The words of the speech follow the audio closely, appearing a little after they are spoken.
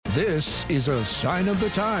This is a Sign of the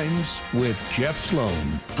Times with Jeff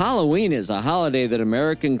Sloan. Halloween is a holiday that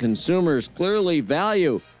American consumers clearly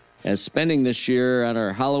value, as spending this year on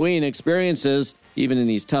our Halloween experiences, even in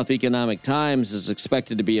these tough economic times, is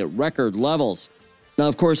expected to be at record levels. Now,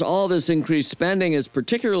 of course, all this increased spending is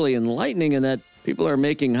particularly enlightening in that people are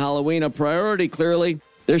making Halloween a priority, clearly.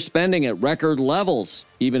 They're spending at record levels,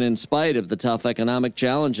 even in spite of the tough economic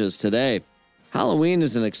challenges today. Halloween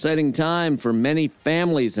is an exciting time for many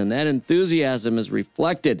families, and that enthusiasm is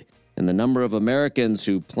reflected in the number of Americans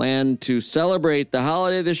who plan to celebrate the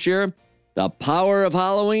holiday this year. The power of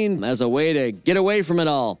Halloween as a way to get away from it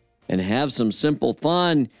all and have some simple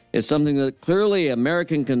fun is something that clearly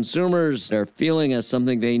American consumers are feeling as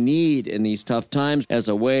something they need in these tough times as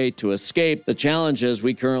a way to escape the challenges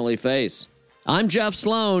we currently face. I'm Jeff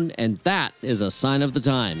Sloan, and that is a Sign of the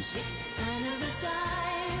Times.